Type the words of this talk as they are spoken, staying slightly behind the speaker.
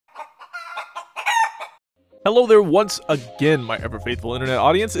Hello there once again, my ever-faithful internet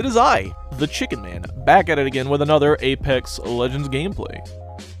audience. It is I, the Chicken Man, back at it again with another Apex Legends gameplay.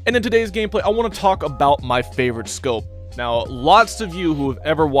 And in today's gameplay, I want to talk about my favorite scope. Now, lots of you who have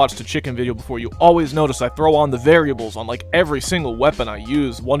ever watched a chicken video before, you always notice I throw on the variables on like every single weapon I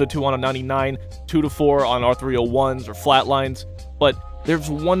use. 1 to 2 on a 99, 2 to 4 on R301s or flatlines. But there's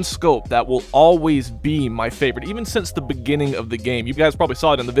one scope that will always be my favorite, even since the beginning of the game. You guys probably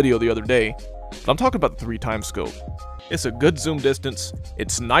saw it in the video the other day. But I'm talking about the 3x scope. It's a good zoom distance,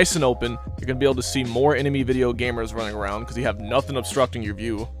 it's nice and open, you're going to be able to see more enemy video gamers running around because you have nothing obstructing your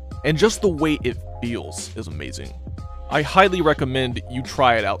view, and just the way it feels is amazing. I highly recommend you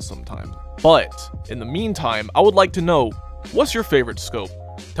try it out sometime. But, in the meantime, I would like to know, what's your favorite scope?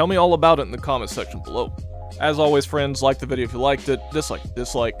 Tell me all about it in the comments section below. As always, friends, like the video if you liked it,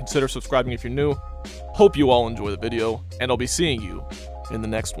 dislike, consider subscribing if you're new. Hope you all enjoy the video, and I'll be seeing you in the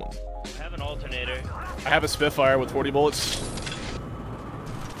next one. I have an alternator. I have a Spitfire with 40 bullets.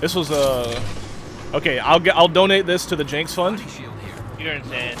 This was okay, I'll donate this to the Jenks Fund. You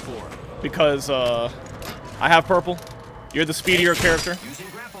understand? Because I have purple. You're the speedier character.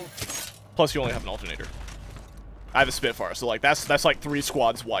 Plus you only have an alternator. I have a Spitfire, so like that's like 3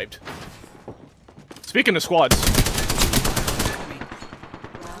 squads wiped. Speaking of squads.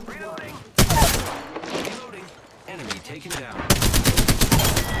 Reloading. Enemy taken down.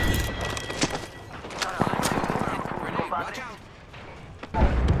 Watch out.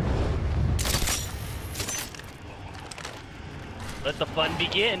 Let the fun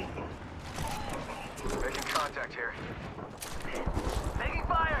begin. Making contact here. Taking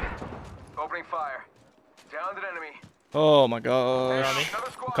fire. Opening fire. Downed an enemy. Oh my gosh.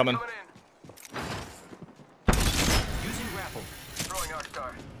 Another squad I'm coming. in. Using grapple. Throwing Arc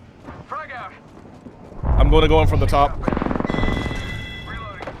Star. Frag out. I'm going to go in from the top.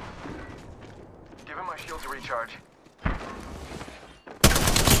 Reloading. Give him my shield to recharge. Going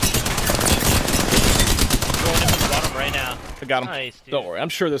in from the bottom right now. I got him. Nice, dude. Don't worry, I'm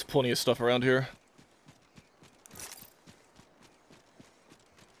sure there's plenty of stuff around here.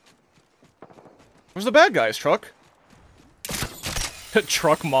 Where's the bad guys, Truck?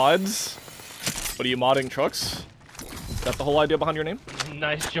 Truck mods? What are you modding trucks? Is that the whole idea behind your name?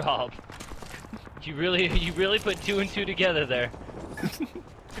 Nice job. You really put 2 and 2 together there.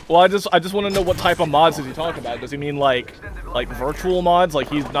 Well, I just want to know what type of mods is he talking about. Does he mean like virtual mods? Like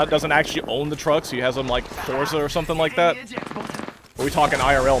doesn't actually own the trucks, so he has them like Forza or something like that? Or are we talking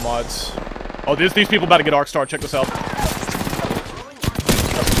IRL mods? Oh, these people about to get Arc Star. Check this out.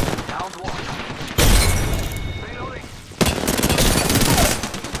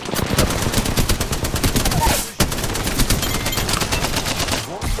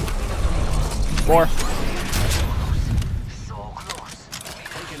 More. So close.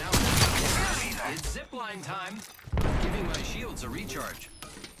 Taken out. It's zipline time. Giving my shields a recharge.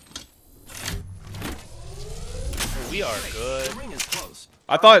 We are good. The ring is close.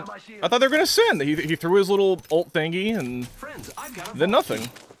 I thought they were gonna send. He threw his little ult thingy and Friends, I've got a then nothing.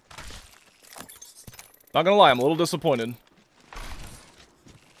 Not gonna lie, I'm a little disappointed.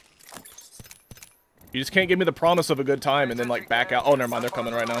 You just can't give me the promise of a good time and then like back out. Oh, never mind, they're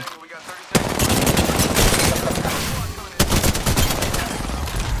coming right now. We got 30 seconds.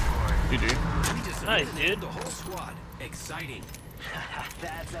 GG. We just Nice, eliminated dude. the whole squad. Exciting.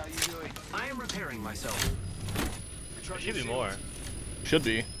 That's how you do it. I am repairing myself. There should be more. Should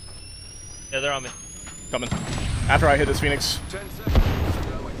be Yeah, they're on me. coming. After I hit this Phoenix. 10 seconds.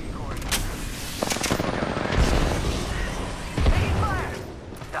 Got my decoy. Taking fire.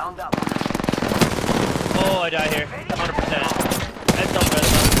 Downed up. Oh, I die here. 100%. Heads up,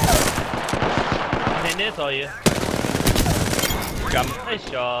 red. And it's all you. Got him. Nice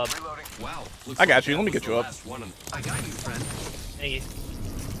job. Reloading. Wow. I got you. Let me get you up. I got you, friend. Thank you.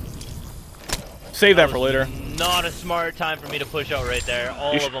 Save that for later. Not a smart time for me to push out right there.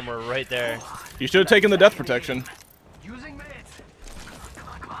 All of them were right there. You should have taken the death protection. Using meds.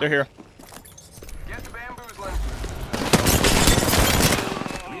 They're here. Get the bamboozling.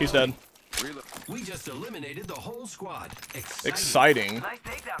 He's dead. Reload. We just eliminated the whole squad. Exciting. Nice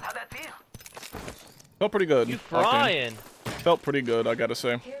takedown. How'd that feel? Felt pretty good. You Octane. frying. Felt pretty good, I gotta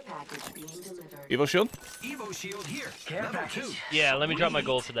say. Care package being delivered. Evo shield? Evo shield here. Care Level package. 2. Yeah, let me drop my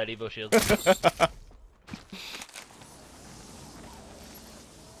gold for that Evo shield.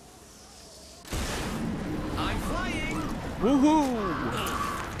 I'm flying. Woohoo!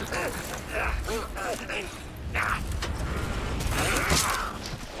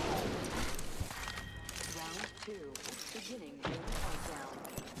 Round 2. Beginning ring countdown.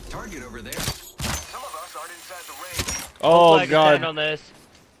 Target over there. Some of us aren't inside the ring. Oh Flag stand god. on this.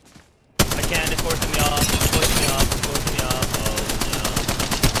 I can't. It's forcing me off. It's forcing me off. It's forcing me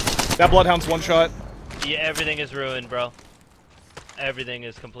off. Oh That Bloodhound's one shot. no. Yeah, everything is ruined, bro. Everything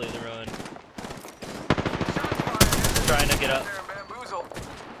is completely ruined. Trying to get up. There and bamboozle.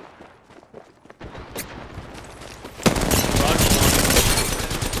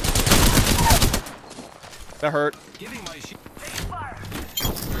 That hurt. Giving my shield.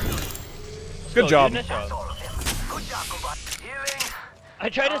 Good job. Good job, compadre. Healing. I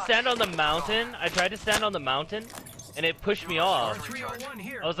tried to stand on the mountain. And it pushed me off. R301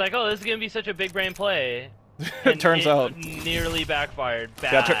 here. I was like, oh, this is gonna be such a big brain play. It turns out. Nearly backfired.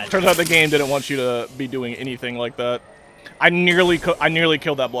 Bad. Yeah, turns out the game didn't want you to be doing anything like that. I nearly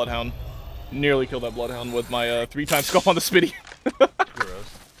killed that Bloodhound. Nearly killed that Bloodhound with my 3x scope on the Spitty.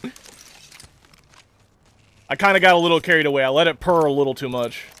 Gross. I kind of got a little carried away. I let it purr a little too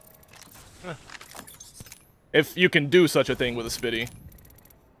much. Huh. If you can do such a thing with a Spitty.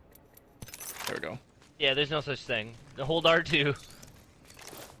 There we go. Yeah, there's no such thing. Hold R2.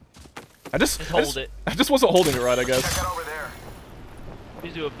 I just hold it. I just wasn't holding it right, I Check guess. it over there.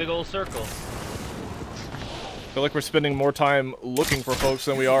 Please do a big old circle. I feel like we're spending more time looking for folks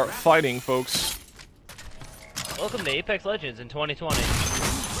than we are fighting folks. Welcome to Apex Legends in 2020.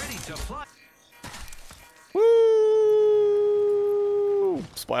 Ready to fly. Woo!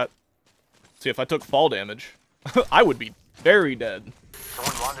 Splat. See, if I took fall damage, I would be very dead.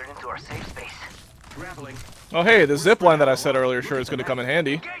 Someone wandered into our safe space. Grappling. Oh hey, the zipline that I said earlier sure is going to come in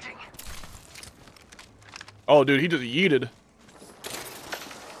handy. Engaging. Oh dude, he just yeeted.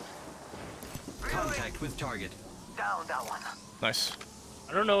 Contact with target. Down that one. Nice.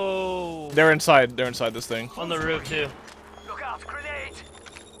 I don't know. They're inside this thing. On the roof too. Look out, grenade.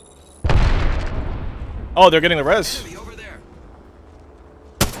 Oh, they're getting the res. Enemy over there.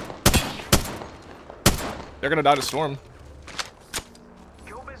 They're gonna die to storm.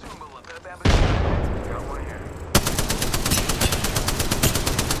 Kill Bezumbo, a bit of bamboozle. Got one here.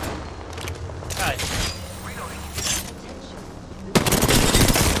 Guys, Reloading.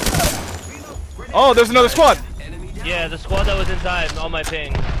 Oh, there's another squad. Enemy down. yeah, the squad that was inside on my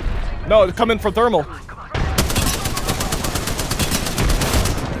ping. No, they're coming for thermal.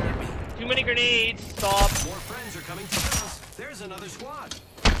 Too many grenades. Stop. More friends are coming to us. There's another squad.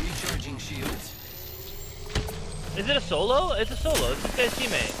 Recharging shields. Is it a solo? It's a solo. It's this guy's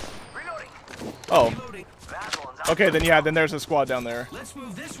teammate. Reloading. Oh, Reloading. That one's out. okay, then yeah, then there's a squad down there. Let's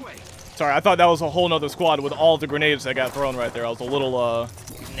move this way. Sorry, I thought that was a whole nother squad with all the grenades that got thrown right there. I was a little Nah.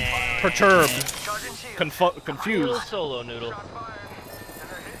 perturbed, Charging shield. Little confused. solo noodle. Shot fired. And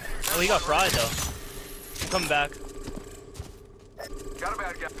they're hitting. Oh, he got fried though. Come back. Got a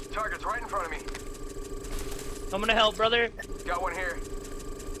bad guy. Target's right in front of me. I'm gonna help, brother. Got one here.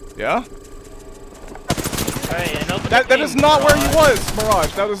 Yeah? Alright, and open That the is ping, not where he Mirage. was,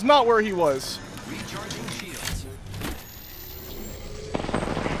 Mirage. That is not where he was. Recharging shields.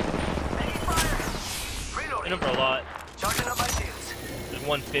 Taking fire. Hit Reloading. him for a lot. Charging up my shields. There's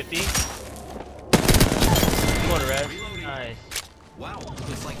 150. You want to res? Nice. Wow.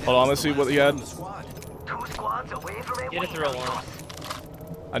 Looks like that Hold on, was let's the see what last he one had. on the squad. 2 squads away from it. Get a throw one.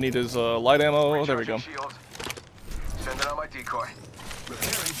 I need his light ammo. There we go. Recharging shields. Sending out my decoy.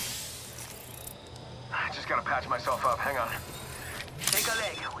 Repairing. I just gotta patch myself up. Hang on. Take a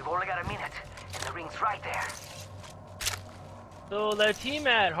leg. We've only got a minute. And the ring's right there. So their team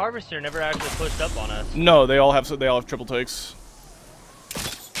at Harvester never actually pushed up on us. No, they all have triple takes.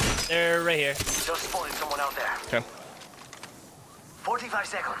 They're right here. Just spotted someone out there. Okay, 45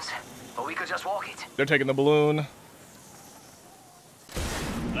 seconds. But we could just walk it. they're taking the balloon. don't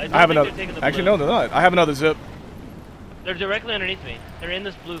I have think another. they're taking the Actually, blue. no, they're not. I have another zip. They're directly underneath me. They're in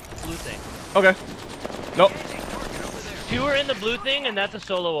this blue thing. Okay. Nope. 2 are in the blue thing, and that's a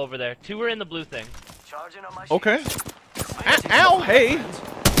solo over there. 2 are in the blue thing. Charging on my Okay. shields. Ow! Hey.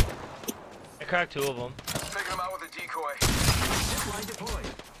 I cracked 2 of them. Taking them out with a decoy. Zipline deployed.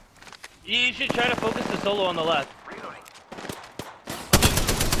 You should try to focus the solo on the left. Reloading.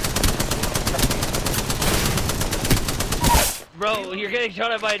 Bro, you're getting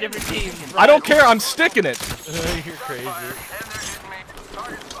shot at by a different team. I don't care. I'm sticking it. You're crazy. Fire. And they're hitting me.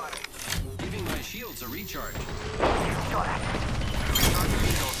 Target spotted. Giving my shields a recharge. Got it.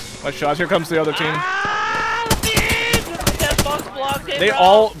 My shots. Here comes the other team. Ah, dude! That box blocked it, They bro.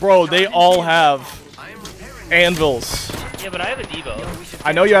 all, bro. They all have I am repairing. anvils. Yeah, but I have a Devo.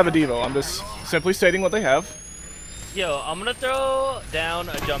 I know you have a Devo. I'm just simply stating what they have. Yo, I'm gonna throw down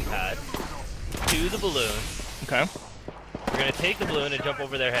a jump pad to the balloon. Okay. We're gonna take the balloon and jump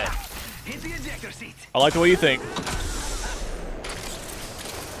over their head. Hit the ejector seat. I like the way you think. I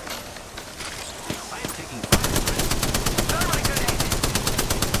am taking fire. Thermite grenade.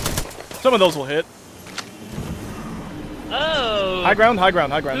 Some of those will hit. Oh! High ground, high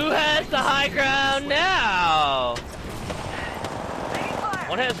ground, high ground. Who has the high ground now?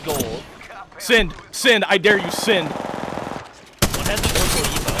 One has gold. Send, send, I dare you, send. One has the purple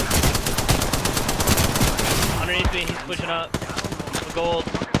evo. Underneath me, he's pushing up. The gold.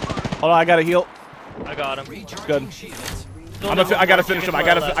 Hold on, I gotta heal. I got him. Good. Shields. Still I no gotta more finish him. chickens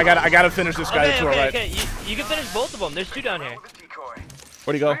to our left. I gotta finish this guy Okay, to our okay, right. okay. You can finish both of them. There's 2 down here. Decoy.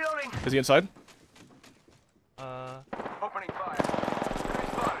 Where'd he go? Reloading. Is he inside? Opening fire. Enemy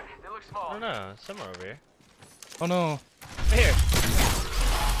spotted. They look I small. don't know. Somewhere over here. Oh no. Right here.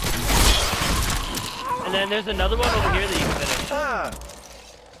 And then there's another one over here that you can finish.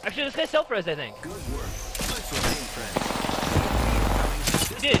 Actually, this guy's self-res, I think. Good work. Let's remain friends.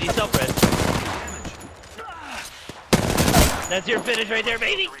 He did. He self-res. That's your finish right there,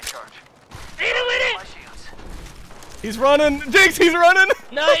 baby. Recharge. Ain't it with My it? shields. He's running. Jinx, he's running.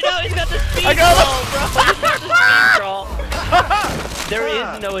 No, he's got the speed I got crawl, bro. He's got the speed crawl. There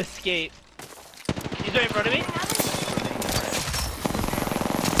is no escape. He's right in front of me.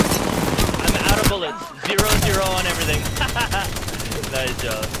 I'm out of bullets. 0-0 on everything. Nice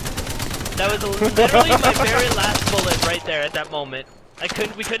job. That was literally my very last bullet right there at that moment. We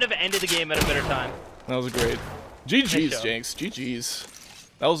couldn't have ended the game at a better time. That was great. GG's, job. Jinx. GG's.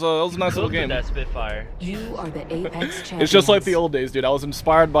 That was a nice little Cooked with game. that Spitfire. You are the Apex champions. It's just like the old days, dude. I was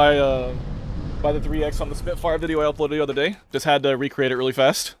inspired by the 3x on the Spitfire video I uploaded the other day. Just had to recreate it really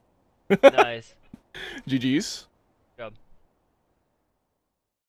fast. Nice. GG's.